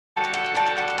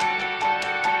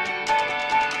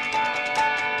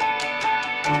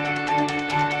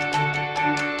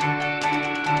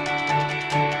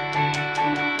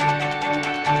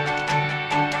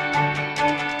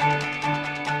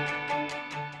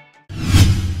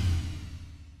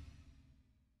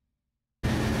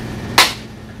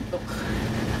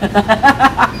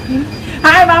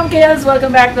Hi MaamKs!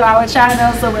 Welcome back to our channel.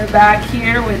 So we're back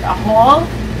here with a haul.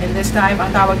 And this time,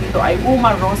 ang tawag dito ay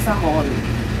UNAROSA Haul.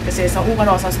 Kasi sa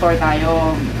UNAROSA store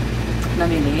tayo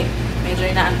namili.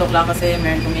 Medyo inaantok lang kasi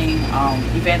meron kaming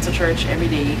event sa church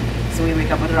everyday. So we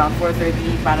wake up at around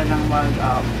 4:30 para lang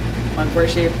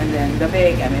mag-worship and then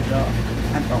gabi, kaya medyo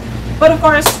antok. But of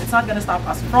course, it's not gonna stop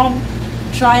us from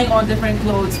trying on different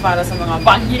clothes para sa mga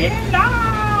banyela!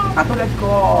 Katulad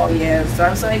ko, yes. So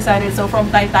I'm so excited. So from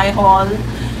Taytay Haul,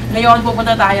 ngayon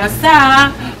pupunta tayo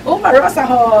sa UNAROSA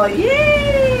Haul!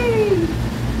 Yay!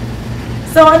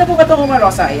 So ano po ba itong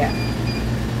UNAROSA? Ayan.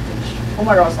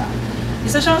 UNAROSA.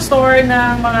 Isa siyang store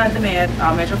ng mga damit,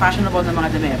 medyo fashionable na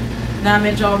mga damit, na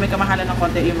medyo may kamahalan ng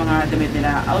konti yung mga damit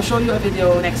nila. I'll show you a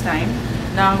video next time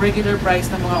ng regular price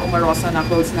ng mga UNAROSA na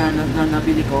clothes na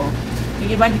nabili ko.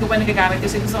 Yung iba hindi ko pa nagagamit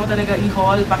kasi gusto ko talaga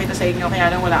i-haul, pakita sa inyo,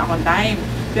 kaya lang wala akong time.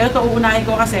 Pero ito uunahin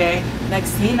ko kasi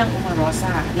nag-sale ng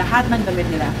UNAROSA. Lahat ng damit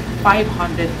nila,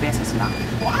 500 pesos lang.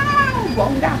 Wow!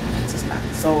 Bongga! Pesos lang.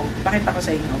 So, pakita ko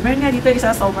sa inyo. Meron nga dito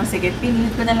isa sobrang sigit.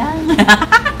 Pinilit ko na lang.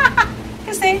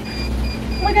 Kasi,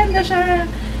 maganda siya.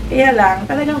 Kaya lang,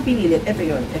 talagang pinilit. Ito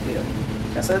yun.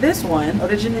 So, this one,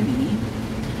 originally,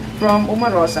 from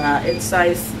UNAROSA, it's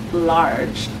size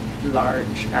large.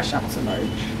 Kasya ako sa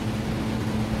large.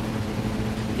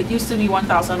 It used to be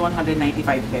 1,195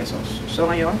 pesos. So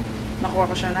ngayon, nakuha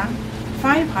ko siya ng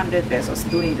 500 pesos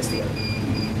during the sale.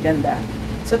 Ganda.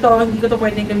 So to, hindi ko to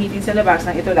pwedeng gamitin sa labas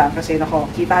ng ito lang kasi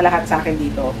kita lahat sa akin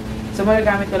dito. So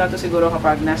magagamit ko lang to siguro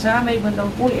kapag nasa may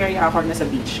bandang pool area ako, nasa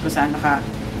beach, kung saan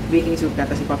naka-bathing suit ka,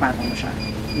 tapos ipapatong mo siya.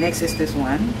 Next is this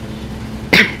one.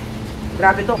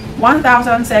 Grabe to.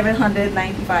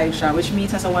 1,795 siya, which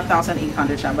means nasa 1,800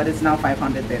 siya, but it's now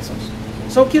 500 pesos.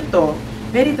 So cute to.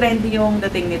 Very trendy yung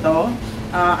dating nito.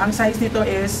 Ang size nito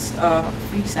is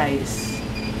free size.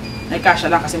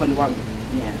 Nagkasya lang kasi maluwag.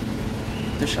 Yan.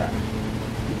 Ito siya.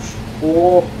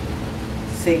 Oh!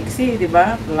 Sexy, di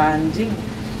ba? Plunging.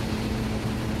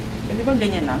 Di ba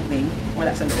ganyan lang, Ning?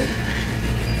 Wala sa loob.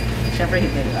 Siyempre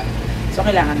hindi nila. So,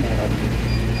 kailangan meron.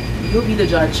 You be the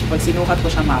judge pag sinukat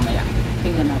ko siya mamaya.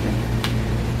 Tingnan natin.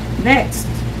 Next!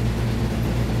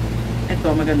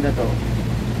 Ito, maganda to.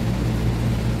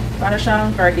 Para siyang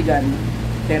cardigan,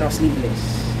 pero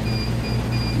sleeveless.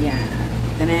 Yan.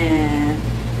 Tanan!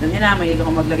 Alam niyo na, mahilig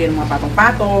ako maglagay ng mga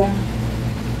patong-patong.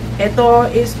 Ito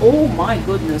is, oh my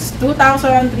goodness,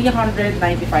 2,395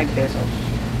 pesos.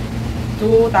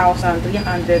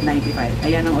 2,395.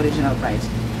 Ayan ang original price.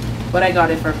 But I got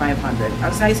it for 500.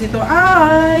 Ang size nito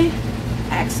ay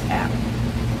XL.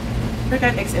 Pero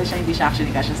kahit XL siya, hindi siya actually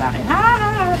kasya sa akin.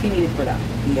 Pinilit ko lang.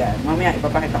 Yan. Mamaya,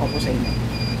 ipapakita ko po sa inyo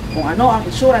kung ano ang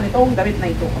itsura nitong damit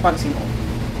na ito kapag sinuot.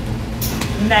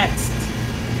 Next.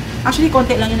 Actually,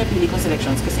 konti lang yung napili kong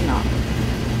selections kasi nga,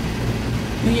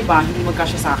 yung iba, hindi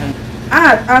magkasya sa akin.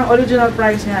 At ang original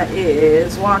price niya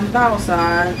is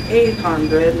 1,895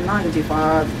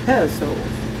 pesos.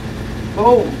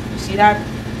 Boom! See that?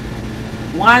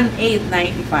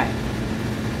 1,895.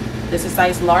 This is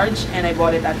size large and I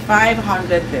bought it at 500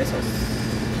 pesos.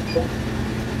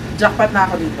 Jackpot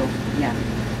na ako dito. Yan.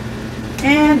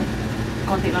 And,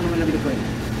 konti lang naman nabili ko yun.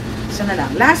 Isa na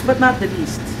lang. Last but not the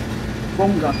least,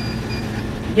 bongga.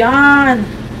 Yan!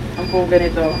 Ang bongga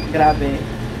nito. Grabe.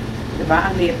 Diba?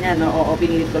 Ang liit niya, no? Oo,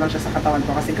 pinilit ko lang siya sa katawan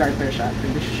ko kasi garter siya.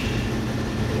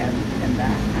 Yan. Ganda.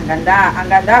 Ang ganda. Ang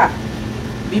ganda.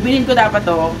 Bibilin ko dapat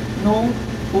to nung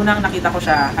unang nakita ko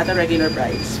siya at a regular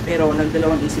price. Pero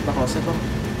nagdalawang isip ako. So,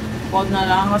 huwag na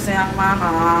lang kasi ang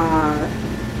mahal.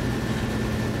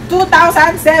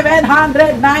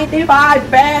 2,795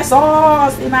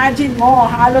 pesos! Imagine mo,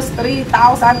 halos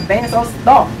 3,000 pesos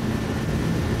to.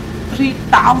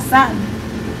 3,000!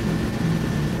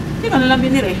 Hindi ko nalang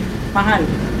binili. Mahal.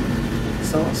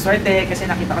 So, swerte kasi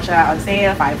nakita ko siya on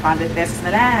sale. 500 pesos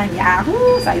na lang.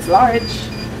 Yahoo! Size large.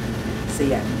 So,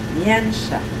 yan. Yan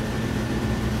siya.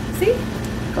 See?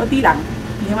 Kaunti lang.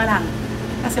 Lima lang.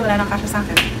 Kasi wala nang kasya sa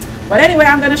akin. But anyway,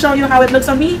 I'm gonna show you how it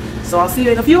looks on me. So I'll see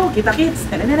you in a few. Kita-kits!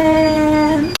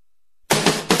 Tadadadaan!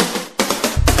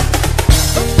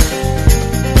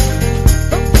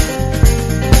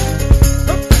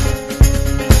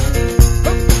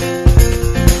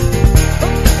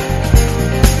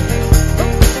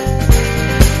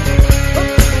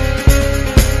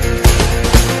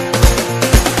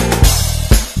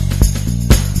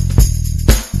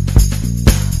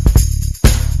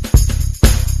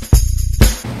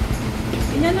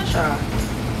 Ganyan na siya.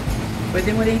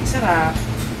 Pwede mo rin isara.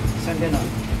 Isang ganon.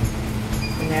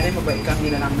 Kunyari, mabait kang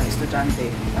nilalang na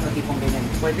estudyante. Para tipong ganyan.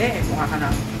 Pwede, mukha ka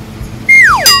ng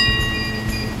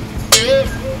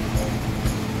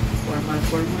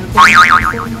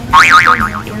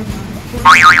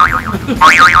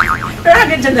Pero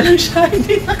hanggang dyan na lang siya.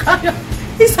 Hindi na kaya.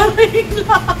 Isang ring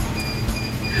lang.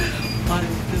 1,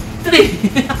 2,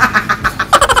 3.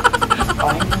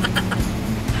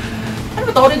 Ano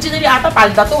ba ito? Originally ata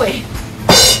palda to eh.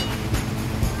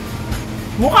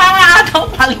 Mukha nga ata ang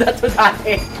palda to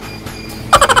dati.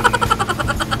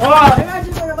 Oh,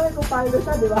 imagine mo naman kung palda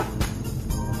siya, di ba?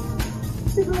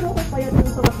 Siguro kung payat yung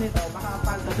sukat nito, baka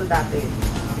palda to dati.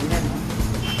 Ganyan, no?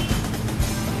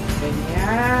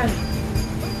 Ganyan.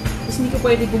 Tapos hindi ko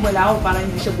pwede gumalaw para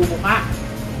hindi siya bumuka.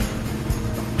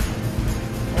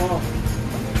 Oh.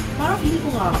 Parang hindi ko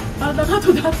nga. Palda nga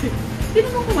to dati.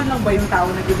 Tinanong ko man lang ba yung tao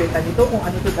nagbibenta nito kung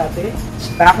ano to dati?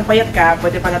 Baka kung payat ka,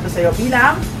 pwede pala to sa'yo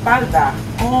bilang palda.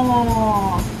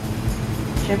 Oh.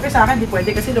 Siyempre sa akin, di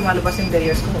pwede kasi lumalabas yung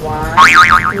layers ko. 1,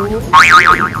 2,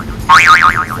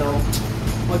 3. So,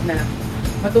 huwag na.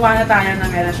 Matuwa na tayo na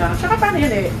meron siya. Tsaka paano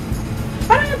yun eh?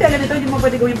 Parang yung tela nito, hindi mo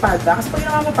pwede gawin palda. Kasi pag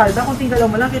ginawa mo palda, kung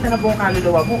tingalaw mo lang, kita na buong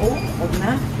kaluluwa mo. Oh, huwag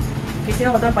na. Kasi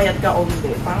ako daw, payat ka o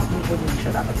hindi. Parang hindi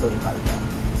siya dapat gawin palda.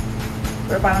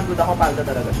 Pero parang good ako, palda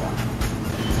talaga siya.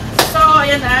 So,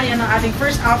 ayan na. Yan ang ating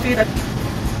first outfit.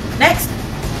 Next!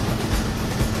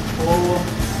 Oh,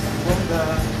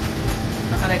 bongga.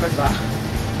 Naka-record ba?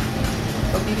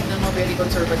 Pag titignan mo, very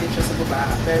conservative siya sa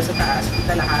baba. Pero sa taas,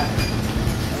 kita lahat.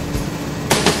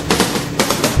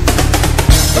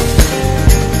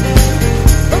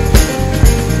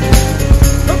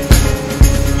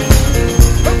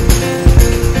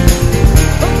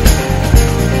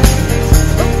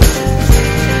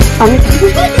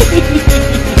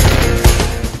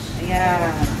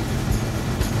 Ayan.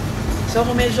 So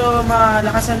kung medyo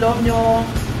malakas ang loob nyo,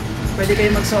 pwede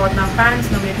kayo magsuot ng pants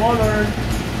na may color.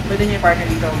 Pwede nyo i-partner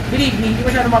dito. Believe me, hindi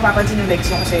masyadong mapapansin yung legs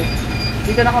nyo kasi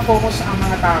dito nakafocus ang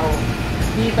mga tao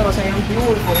dito sa yung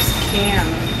beautiful skin.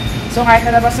 So kahit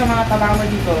nalabas sa mga tabawa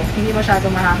dito, hindi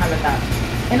masyadong makakalata.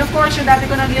 And of course, yung dati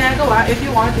ko nang ginagawa, if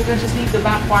you want, you can just leave the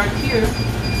back part here.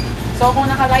 So kung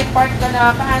naka-light part ka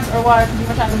na pants or what, hindi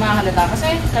masyadong makakalata.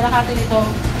 Kasi kalahati nito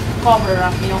cover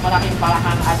ang iyong malaking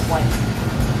balakang at white.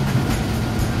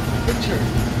 Picture.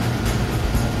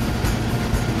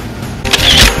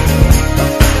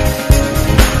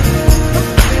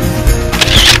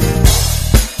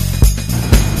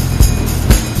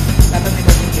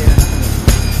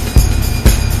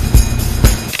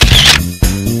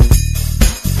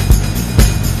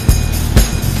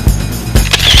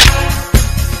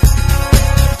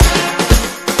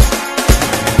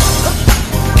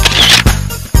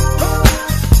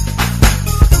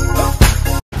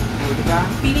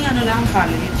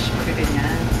 College,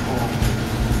 pagkaganyan. Oh.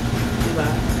 Diba?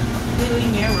 Really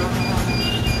narrow.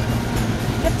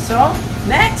 So,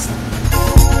 next!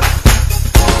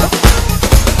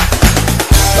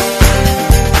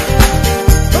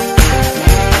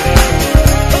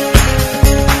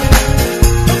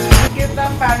 Cute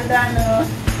ang palda, no?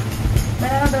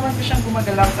 Nararamdaman ko siyang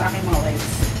gumagalaw sa aking mga legs.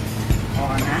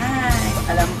 Oh, nice!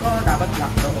 Alam ko, dapat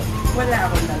black to. Wala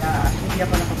akong dala. Hindi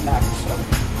ako naka-black. So,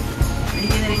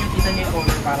 hindi na rin yung kita niyo yung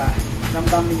cover para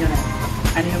ramdamin niyo na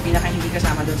ano yung pinaka hindi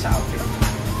kasama doon sa outfit.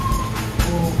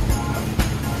 Oh.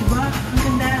 Diba? Ang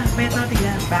ganda. Pwede natin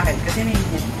tignan. Bakit? Kasi may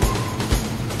init.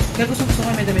 Kaya gusto ko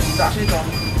may damit dito. Actually ito,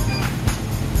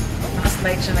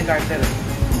 naka-slide siya na garter.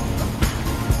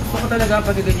 Gusto ko talaga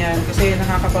pag ganyan kasi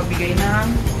nakakapagbigay ng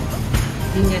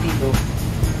linya dito.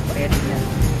 Kaya tignan.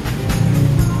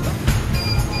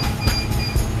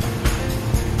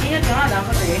 Ingat ka nga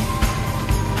dapat eh.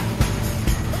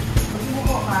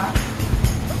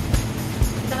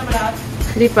 Ito na ba lahat?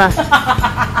 Hindi pa.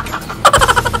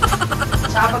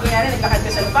 Saka pag nangyari, naglakad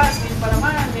ka sa labas, ngayon pa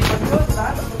naman, may pag-good,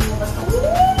 lahat, pag lumabas ka,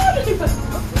 nalipad.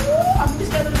 Ang bis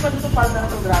ka nalipad ito, palda na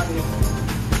ito, grabe.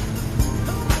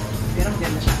 Pero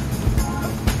maganda siya.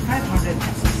 500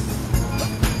 pesos.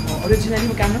 Originally,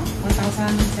 magkano?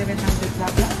 1,700 bla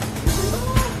bla.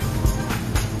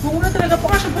 Nung una talaga po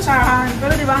ka siya basahan,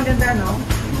 pero di ba ang ganda, no?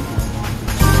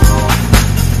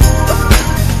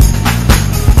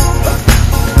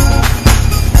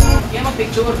 Kaya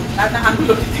mag-picture, lahat ng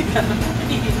angulo titignan mo.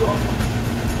 Hindi ko ako.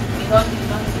 Ito.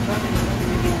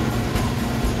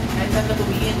 Kahit saan ka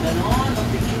tumingin, gano'n,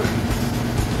 mag-picture.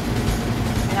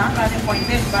 Kailangan ka natin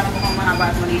pointed para mukhang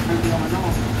mahaba at maliit ng yung ano.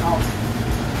 Out.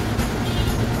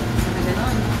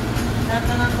 Gano'n. Lahat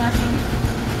na ng klaseng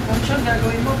function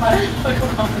gagawin mo para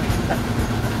pagkukamaganda.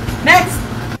 Next!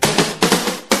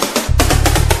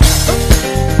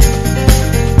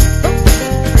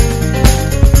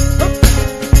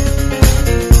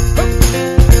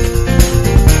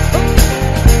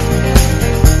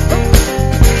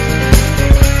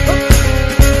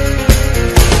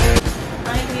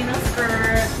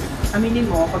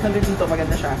 Pag hanggang dito,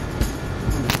 maganda siya.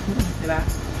 Diba?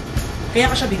 Kaya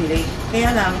ko siya binili.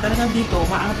 Kaya lang, talagang dito,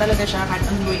 maangat talaga siya kahit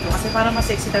ang luwi ko. Kasi para mas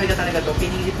sexy talaga to.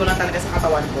 Pinilit ko lang talaga sa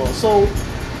katawan ko. So,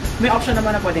 may option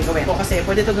naman na pwedeng gawin. O kasi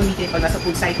pwede ito gamitin pag nasa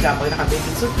poolside ka, pag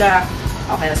naka-bathing suit ka,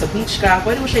 o kaya nasa beach ka,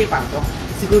 pwede mo siya ipato.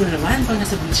 Siguro naman, pag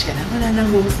nasa beach ka na, wala nang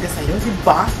humusga sa'yo, di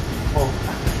ba? O,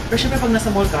 pero syempre pag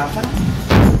nasa mall ka, parang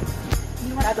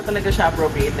hindi naman ata talaga siya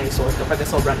appropriate na isuot kapag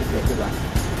sobrang iklit, di ba?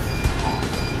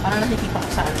 Parang nakikita ko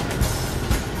sa ano.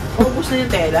 Ubus na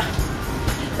yung tela.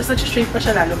 Tapos nag-straight pa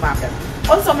siya lalo makit.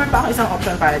 On summer pa ako isang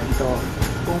option para dito.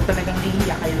 Kung talagang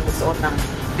nahihiya kayo na magsuot ng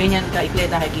ganyan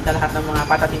ka-iklit, nakikita lahat ng mga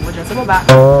patatin mo dyan sa baba.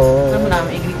 Alam mo na,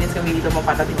 may ingredients kami dito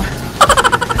mga patatin mo.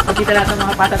 Makita lahat ng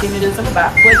mga patatin mo dyan sa baba,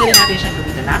 pwede rin natin siyang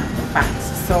gamitin na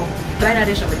pants. So, try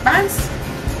natin siya with pants.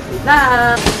 Wait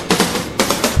lang!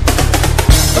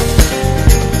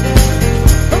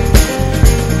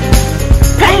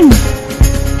 Bang!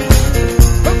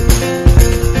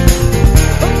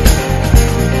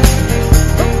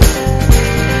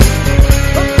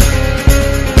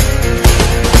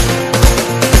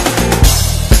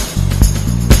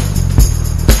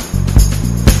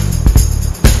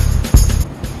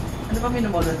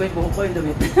 Minumodel ko yung buhok ko yung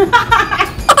dumit.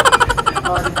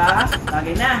 O, diba?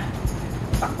 Bagay na.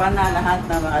 Takpan na lahat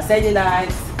ng mga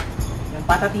cellulites, yung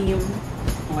patatim,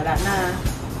 wala na.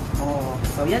 O,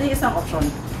 so yan yung isang option.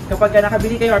 Kapag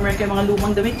nakabili kayo or meron kayo mga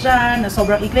lumang damit dyan na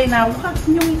sobrang iklay na, huwag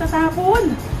nyo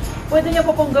itatapon. Pwede nyo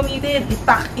po pong gamitin.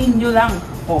 I-tuck-in nyo lang.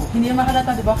 O, hindi naman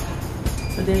halata, diba?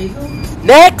 So, there you go.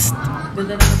 Next!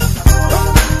 Ganda na naman.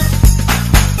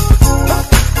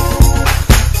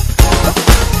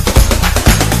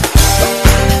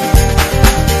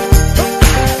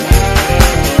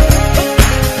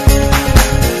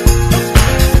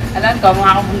 Ito,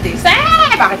 mga kabuntis.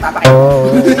 Bakit papakita?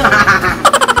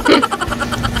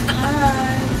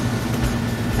 Hi!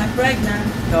 I'm pregnant.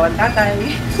 Doon,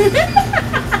 tatay.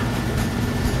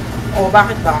 Oh,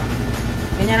 bakit ba?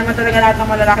 Ganyan naman talaga lahat ng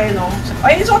malalaki, no?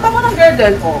 Ay, isuota mo ng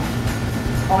girdle. Oh.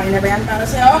 Okay na ba yan para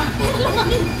sa'yo?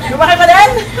 Lumaki pa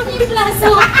din? Yung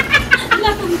plaso.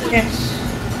 Yes.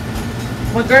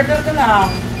 Mag-girdle ka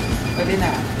lang. Pwede na.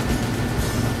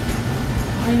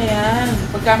 Okay na yan.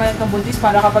 Pagka malang kang buntis,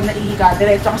 para kapag naihi ka,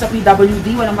 diretso ka sa PWD,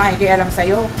 walang makikialam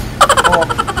sa'yo. O,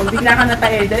 pag bigla ka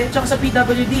natae, diretso ka sa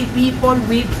PWD, people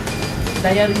with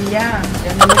diarrhea.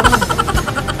 Yan na yun.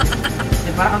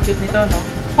 Diba? Ang cute nito, no?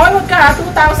 Hoy, wag ka,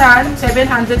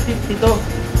 2,752.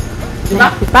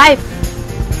 Diba? 95.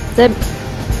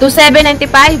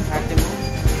 2,795. Ate mo,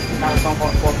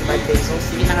 2,045 pesos.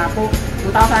 Sige na nga po,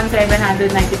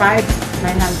 2,795,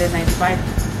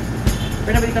 995.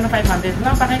 Pero nabili ko ng 500.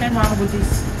 Wala, pakikain mga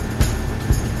kabuntis.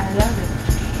 I love it.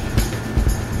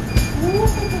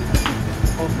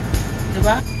 Oh,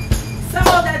 diba? So,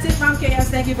 that's it, MaamK.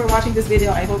 Thank you for watching this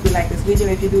video. I hope you like this video.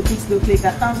 If you do, please do click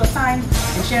that thumbs up sign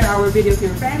and share our video to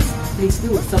your friends. Please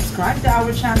do subscribe to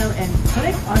our channel and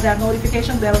click on that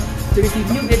notification bell to receive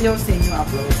new videos and new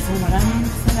uploads. So, maraming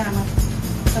salamat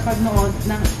sa pagnood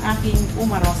ng aking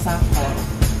UNAROSA Haul.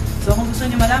 So, kung gusto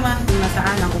niyo malaman kung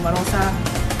nasaan ang UNAROSA,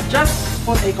 just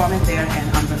put a comment there and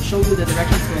I'm gonna show you the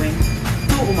directions going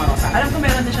to UNAROSA. Alam ko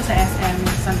meron din siya sa SM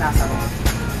San Lazaro.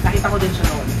 Nakita ko din siya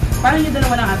noon. Parang yung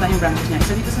dalawa lang ata yung branches niya.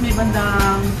 Isa dito sa may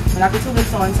bandang malapit sa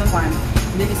Wilson, San Juan,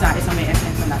 and then isa may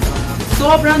SM San Lazaro.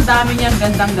 Sobrang dami niyang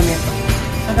gandang damit.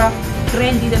 Saka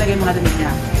trendy talaga yung mga damit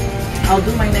niya. I'll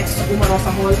do my next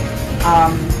UNAROSA haul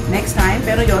next time,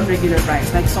 pero yon regular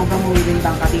price. Like sobrang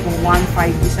mawibintang ka, tipong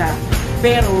 1.5 isa.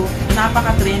 Pero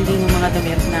napaka-trendy ng mga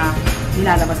damit na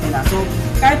nilalabas nila. So,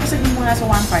 kahit sabihin mo na sa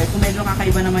 1.5, kung medyo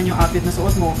kakaiba naman yung outfit na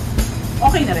suot mo,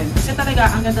 okay na rin. Kasi talaga,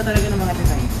 ang ganda talaga ng mga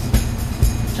designs.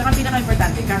 Tsaka ang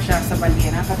pinaka-importante, kasya sa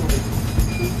Dambleyenas katulad.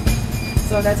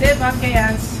 So, that's it, MaamK.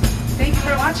 Thank you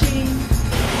for watching!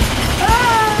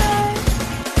 Bye!